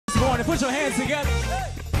Everybody put your hands together.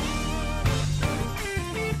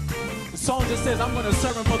 The song just says, I'm going to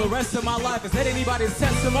serve him for the rest of my life. Is that anybody's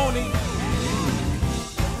testimony?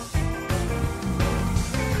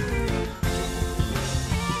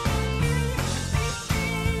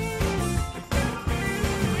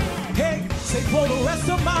 Hey, say for the rest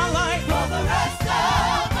of my life. For the rest of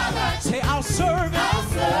my life. Say I'll serve him. I'll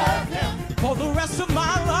serve him. For the rest of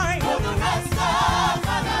my life. For the rest of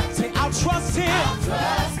my life. Say I'll trust him. I'll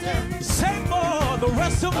trust him. Say for the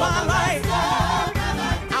rest of my life.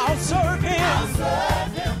 I'll serve him. I'll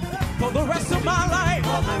serve him. For the rest of my life.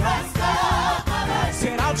 For the rest of my life.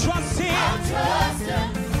 Said I'll trust him. I'll trust him.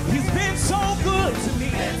 He's been so good to me.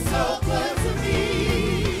 Been so good to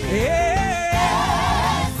me.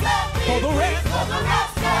 Yeah. For the rest. For the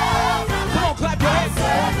rest of my life. Come on, clap your hands.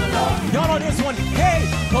 Serve the Lord. Y'all know this one. Hey,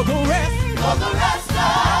 for the rest. For the rest of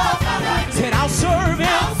my life. Said I'll serve him.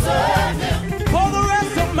 I'll serve him. For the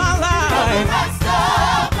rest of my For the life. rest of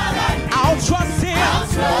my life. I'll trust him. I'll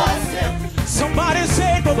trust him. Somebody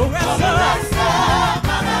said for the rest For the rest of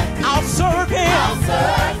my life. I'll serve him. I'll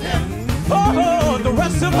serve him. For the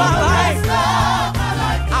rest of my life.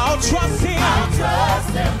 I'll trust him. I'll trust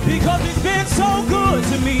him. Because he's been so good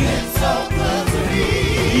to me. Been so good to me.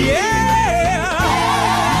 Yeah.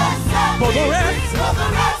 For the rest. For the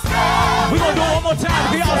rest of We're going to do it one more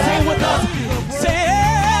time. If y'all sing with us.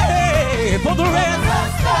 Say, for the rest.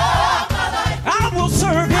 I will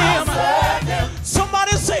serve him.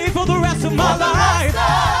 Somebody say for the rest of my life.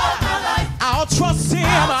 I'll trust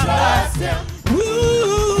him.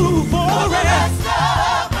 Woo, for the rest.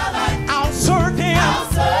 I'll serve him.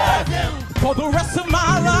 For the rest of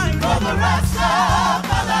my life.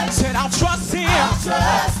 Said I'll trust him.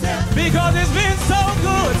 Because it's been so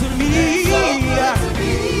good to me.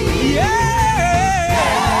 Yeah.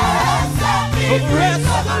 For the rest.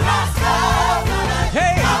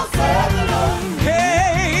 Hey.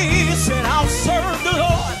 Hey. Said I'll serve the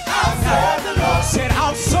Lord. Said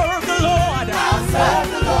I'll serve the Lord.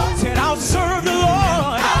 Said I'll serve the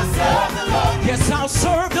Lord. Yes, I'll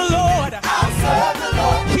serve the Lord.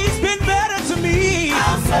 He's been better to me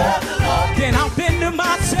than I've been to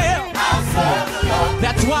myself.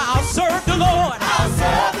 That's why I'll serve the Lord.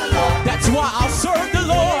 That's why I'll serve the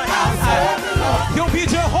Lord. He'll be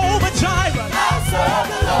Jehovah Jireh.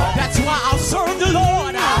 That's why I'll serve the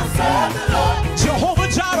Lord. Jehovah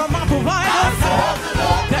Jireh, my provider.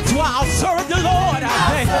 That's why I'll serve the Lord.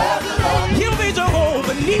 He'll be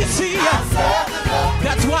Jehovah Nissi.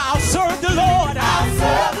 That's why I'll serve the Lord.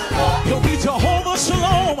 He'll be Jehovah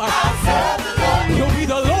Shalom. He'll be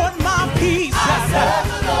the Lord my peace.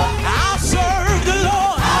 I'll serve the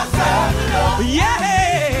Lord.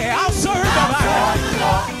 Yeah, I'll serve him.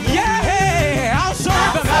 Yeah, I'll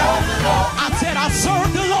serve him. I said I'll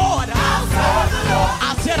serve the Lord.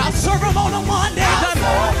 I said I'll serve him on a Monday,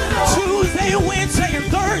 Tuesday, Wednesday, and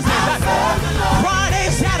Thursday, Friday,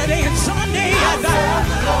 Saturday, and Sunday,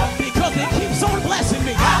 because it keeps on blessing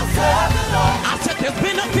me. I said there's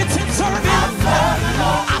benefits in serving.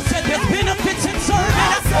 I said there's benefits in serving.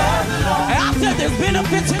 I said there's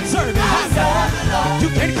benefits in serving. You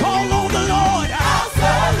can call on the Lord,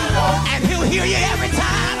 and he'll hear you every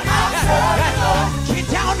time. Get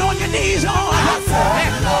down on your knees,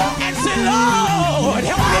 and say, Lord,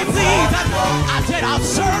 help me please. I said I'll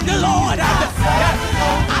serve the Lord. I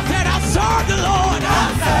said I'll serve the Lord.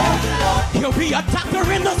 He'll be a doctor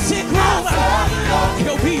in the sick room.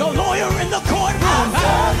 He'll be a lawyer in the courtroom.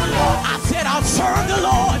 I said I'll serve the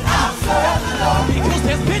Lord. Because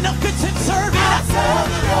there's benefits in serving.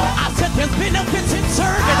 I said there's benefits in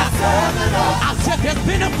serving. I said there's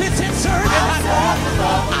benefits in serving.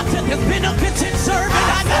 I said there's benefits in serving.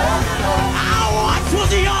 I once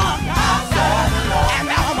was young, and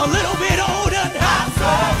now I'm a little bit older.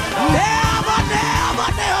 Never, never,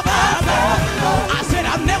 never. I said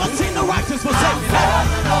I've never seen the righteous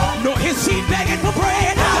forsaken, nor his seed begging for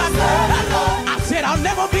bread. I said I'll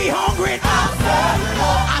never be hungry.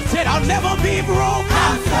 I said I'll never be broke.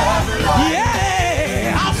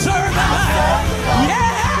 Yeah, I'll serve him.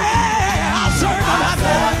 Yeah, I'll serve him.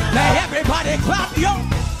 Now everybody clap, yo.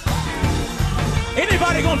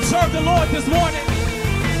 Anybody gonna serve the Lord this morning?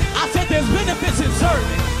 I said there's benefits in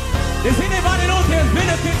serving. Does anybody know there's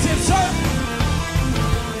benefits in serving?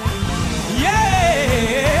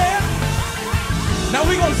 Yeah. Now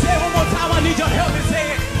we're gonna say it one more time. I need your help to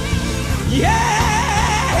say it.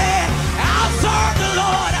 Yeah. I'll serve the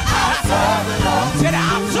Lord. Said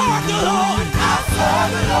I'll serve the Lord.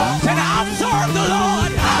 Said I'll serve the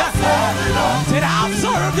Lord. Said I'll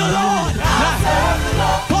serve the Lord.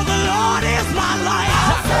 For the Lord is my life,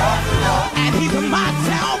 and he's my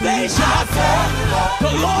salvation.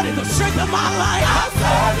 The Lord is the strength of my life.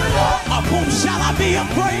 Of whom shall I be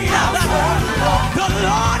afraid? The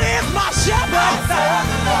Lord is my shepherd,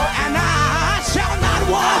 and I shall not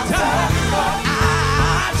want.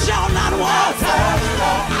 I shall not want.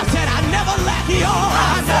 I said I never lack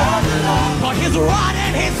yours. For his rod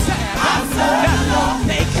and his staff,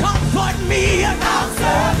 they comfort me.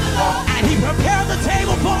 And he prepares the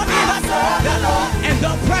table for me in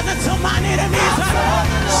the presence of mine enemies.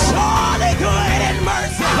 Surely good and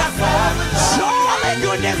mercy. Surely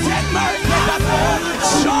goodness and mercy.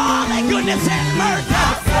 Surely goodness and mercy.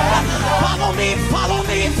 Follow me, follow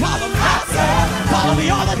me, follow me. Follow me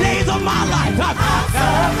all the days of my life.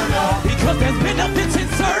 Because there's benefits in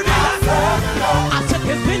serving. I said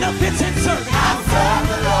there's benefits in serving.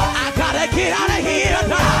 I gotta get out of here.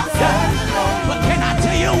 But can I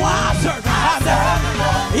tell you why I serve?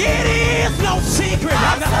 It is no secret.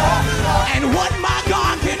 And what my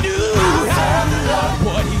God can do,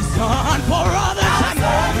 what he's done for others,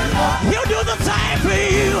 he'll do the same for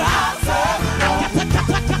you.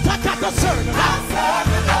 Got to serve.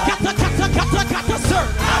 Got to serve.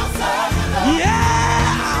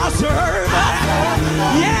 Yeah, I'll serve.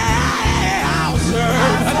 Yeah, I'll serve.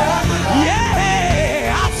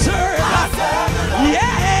 Yeah, I'll serve.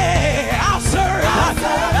 Yeah, I'll serve.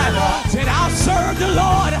 Said I'll serve the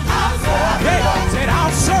Lord. Said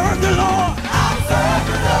I'll serve the Lord.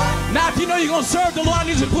 Now, if you know you're going to serve the Lord, I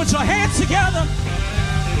need you to put your hands together.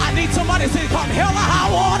 I need somebody to say, come hell or high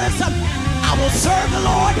waters, I will serve the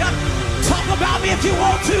Lord. Talk about me if you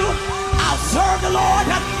want to. I'll serve the Lord.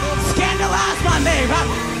 Scandalize my name.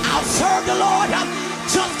 I'll serve the Lord.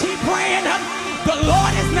 Just keep praying. The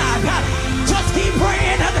Lord is not. Just keep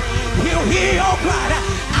praying. He'll hear your cry.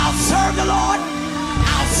 I'll serve the Lord.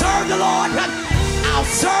 I'll serve the Lord. I'll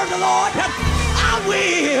serve the Lord. I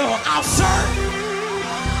will. I'll serve.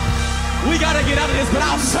 We got to get out of this, but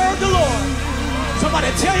I'll serve the Lord.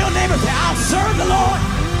 Somebody tell your neighbor, say, I'll serve the Lord.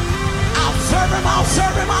 I'll serve him, I'll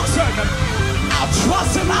serve him, I'll serve him. I'll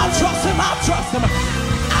trust him, I'll trust him, I'll trust him.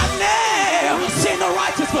 I've never seen the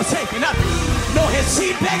righteous forsaken, nor his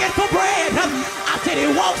seed begging for bread. I said he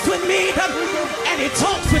walks with me, and he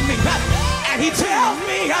talks with me, and he tells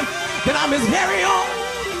me that I'm his very own.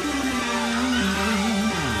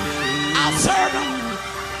 I'll serve him.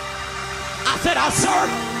 I said I'll serve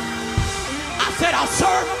him. I said I'll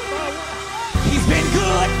serve him. He's been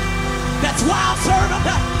good. That's why I'll serve him.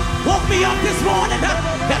 Woke me up this morning.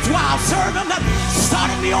 That's why I'll serve him.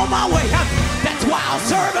 Started me on my way. That's why I'll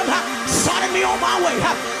serve him. Started me on my way.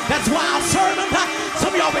 That's why I'll serve him.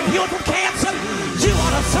 Some of y'all been healed from cancer. You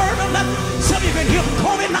ought to serve him. Some of you been healed from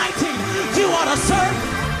COVID-19. You ought to serve.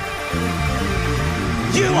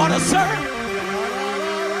 You ought to serve.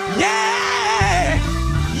 Yeah.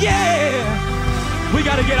 Yeah. We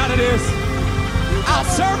got to get out of this. I'll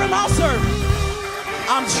serve him. I'll serve him.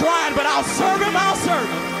 I'm trying, but I'll serve him, I'll serve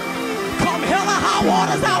him. Come hell or high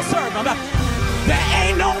waters, I'll serve him. There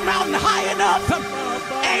ain't no mountain high enough.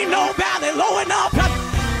 Ain't no valley low enough.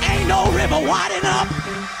 Ain't no river wide enough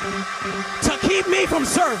to keep me from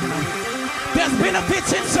serving. There's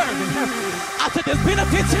benefits in serving. I said there's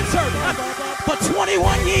benefits in serving. For 21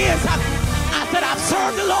 years, I said I've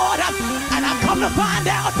served the Lord, and I've come to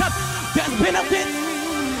find out there's benefits.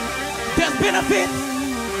 There's benefits.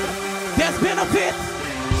 There's benefits.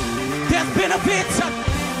 There's benefits.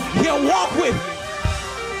 He'll walk with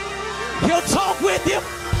you. He'll talk with you.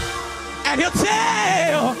 And he'll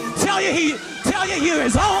tell you you're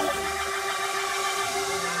his own.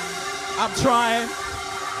 I'm trying.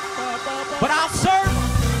 But I'll serve.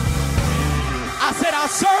 I said I'll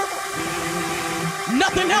serve.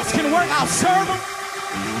 Nothing else can work. I'll serve him.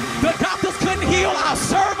 The doctors couldn't heal. I'll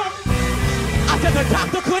serve him. I said the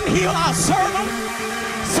doctor couldn't heal. I'll serve him.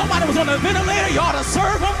 Somebody was on a ventilator, you ought to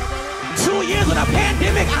serve him. 2 years of a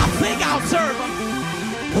pandemic, I think I'll serve him.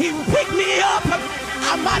 He picked me up,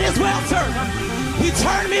 I might as well serve him. He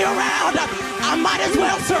turned me around, I might as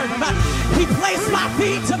well serve him. He placed my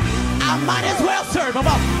feet, I might as well serve him.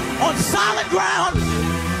 On solid ground,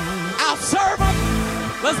 I'll serve him.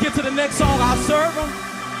 Let's get to the next song, I'll serve him.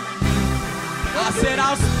 I said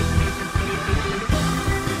I'll